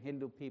way the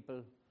Hindu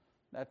people,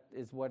 that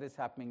is what is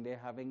happening.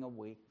 They're having a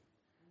wake.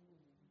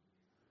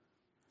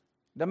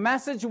 The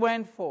message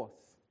went forth,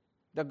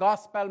 the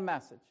gospel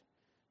message.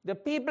 The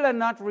people are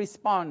not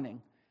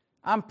responding.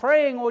 I'm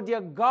praying, oh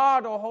dear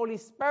God, oh Holy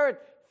Spirit,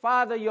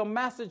 Father, your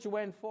message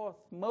went forth.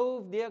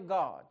 Move, dear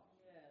God.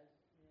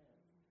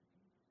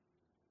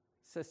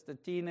 Sister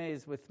Tina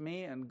is with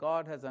me, and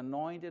God has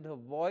anointed her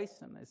voice.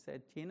 And I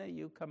said, Tina,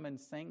 you come and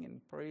sing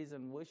and praise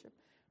and worship.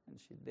 And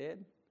she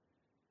did.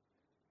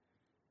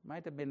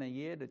 Might have been a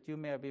year that you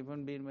may have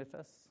even been with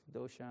us,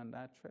 Dosha, on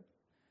that trip.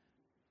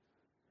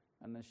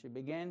 And then she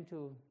began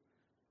to,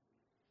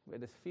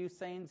 with a few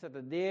saints that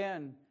are there,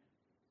 and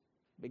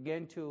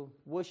began to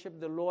worship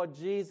the Lord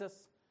Jesus.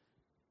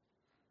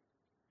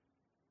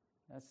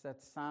 That's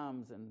that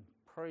psalms and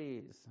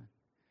praise.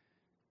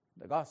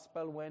 The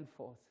gospel went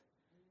forth.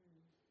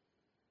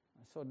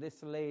 So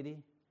this lady,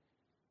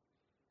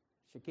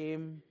 she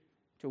came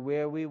to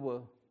where we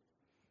were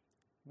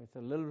with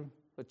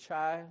a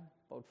child,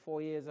 about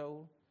 4 years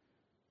old.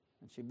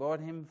 And she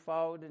brought him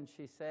forward and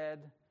she said,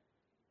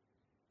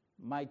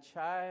 my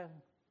child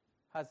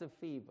has a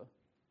fever.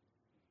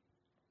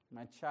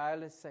 My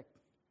child is sick.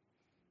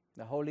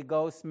 The Holy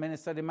Ghost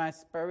ministered in my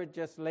spirit.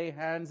 Just lay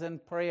hands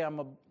and pray.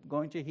 I'm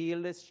going to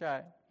heal this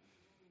child.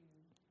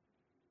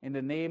 In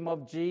the name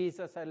of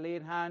Jesus, I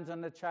laid hands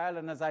on the child,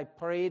 and as I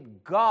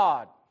prayed,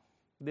 God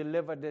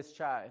delivered this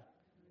child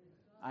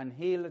and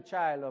healed the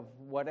child of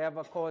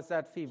whatever caused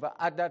that fever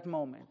at that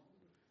moment.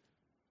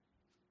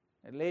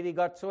 The lady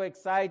got so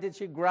excited,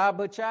 she grabbed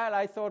her child.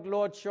 I thought,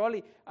 Lord,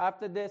 surely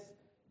after this,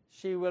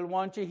 she will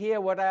want to hear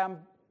what I am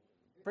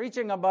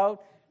preaching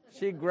about.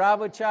 She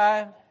grabbed her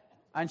child,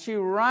 and she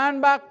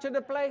ran back to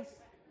the place.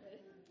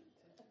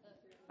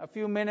 A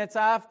few minutes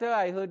after,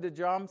 I heard the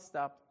drum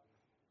stop.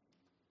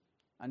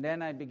 And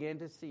then I began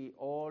to see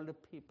all the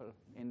people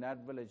in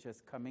that village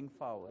just coming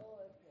forward.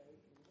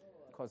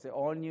 Because they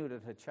all knew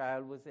that her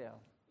child was ill.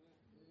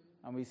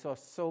 And we saw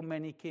so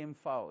many came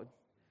forward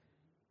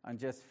and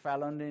just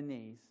fell on their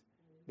knees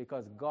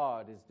because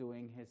God is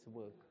doing his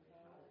work.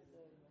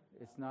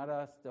 It's not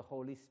us, the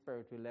Holy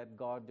Spirit, who let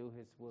God do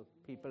his work.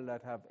 People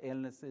that have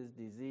illnesses,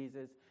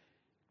 diseases,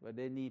 but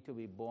they need to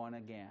be born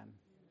again.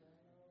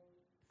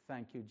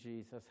 Thank you,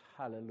 Jesus.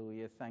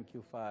 Hallelujah. Thank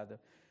you, Father.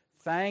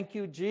 Thank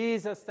you,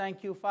 Jesus.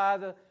 Thank you,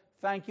 Father.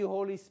 Thank you,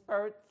 Holy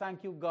Spirit.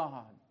 Thank you,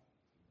 God.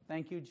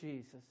 Thank you,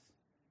 Jesus.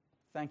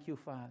 Thank you,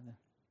 Father.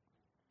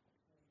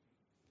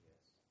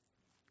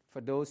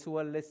 For those who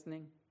are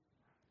listening,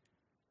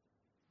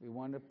 we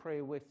want to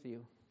pray with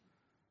you.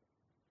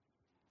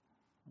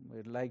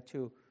 We'd like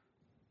to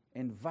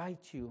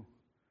invite you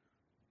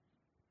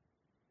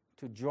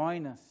to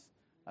join us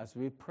as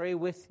we pray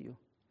with you.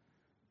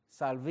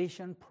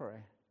 Salvation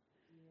prayer.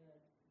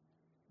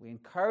 We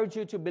encourage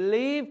you to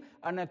believe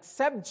and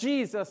accept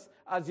Jesus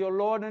as your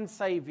Lord and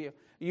Savior.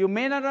 You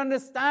may not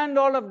understand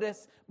all of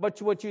this,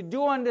 but what you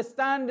do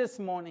understand this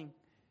morning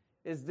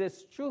is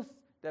this truth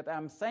that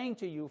I'm saying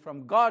to you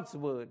from God's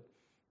Word,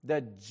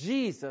 that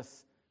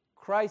Jesus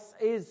Christ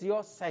is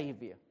your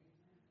Savior.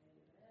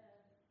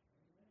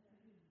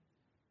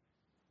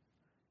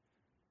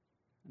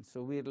 And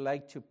so we'd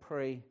like to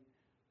pray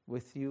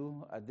with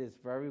you at this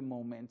very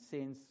moment.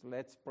 Saints,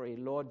 let's pray.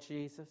 Lord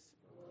Jesus,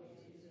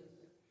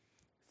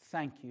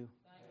 thank you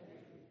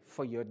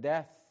for your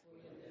death,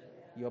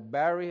 your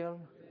burial,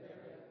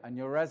 and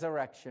your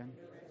resurrection.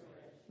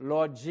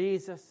 Lord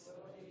Jesus,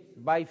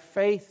 by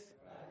faith,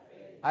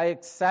 I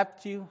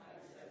accept you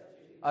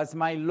as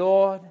my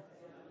Lord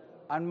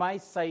and my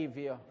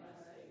Savior.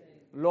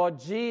 Lord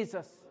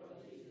Jesus,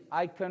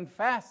 I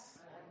confess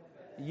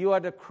you are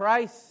the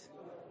Christ,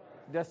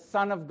 the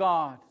Son of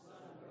God.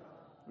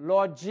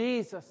 Lord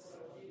Jesus,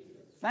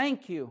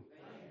 thank you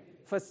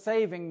for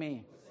saving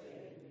me.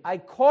 I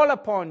call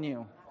upon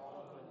you.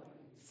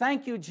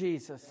 Thank you,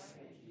 Jesus.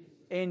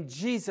 In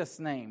Jesus'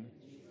 name,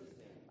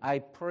 I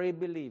pray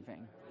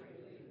believing.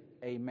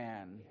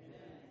 Amen.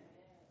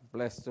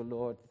 Bless the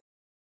Lord.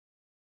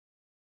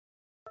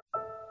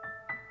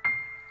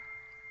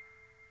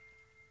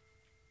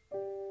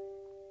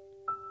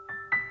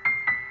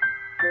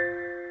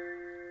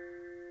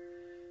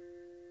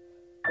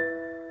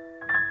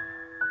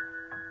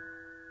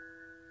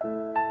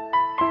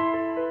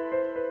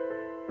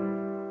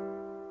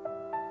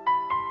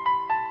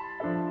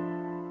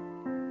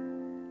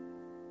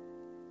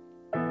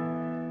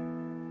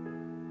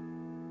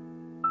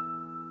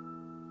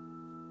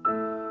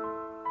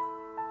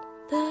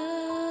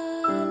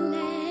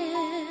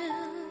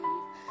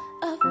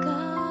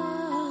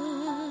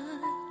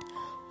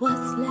 Was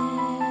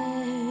slain.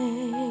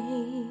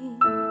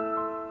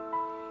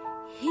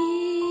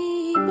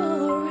 He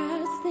bore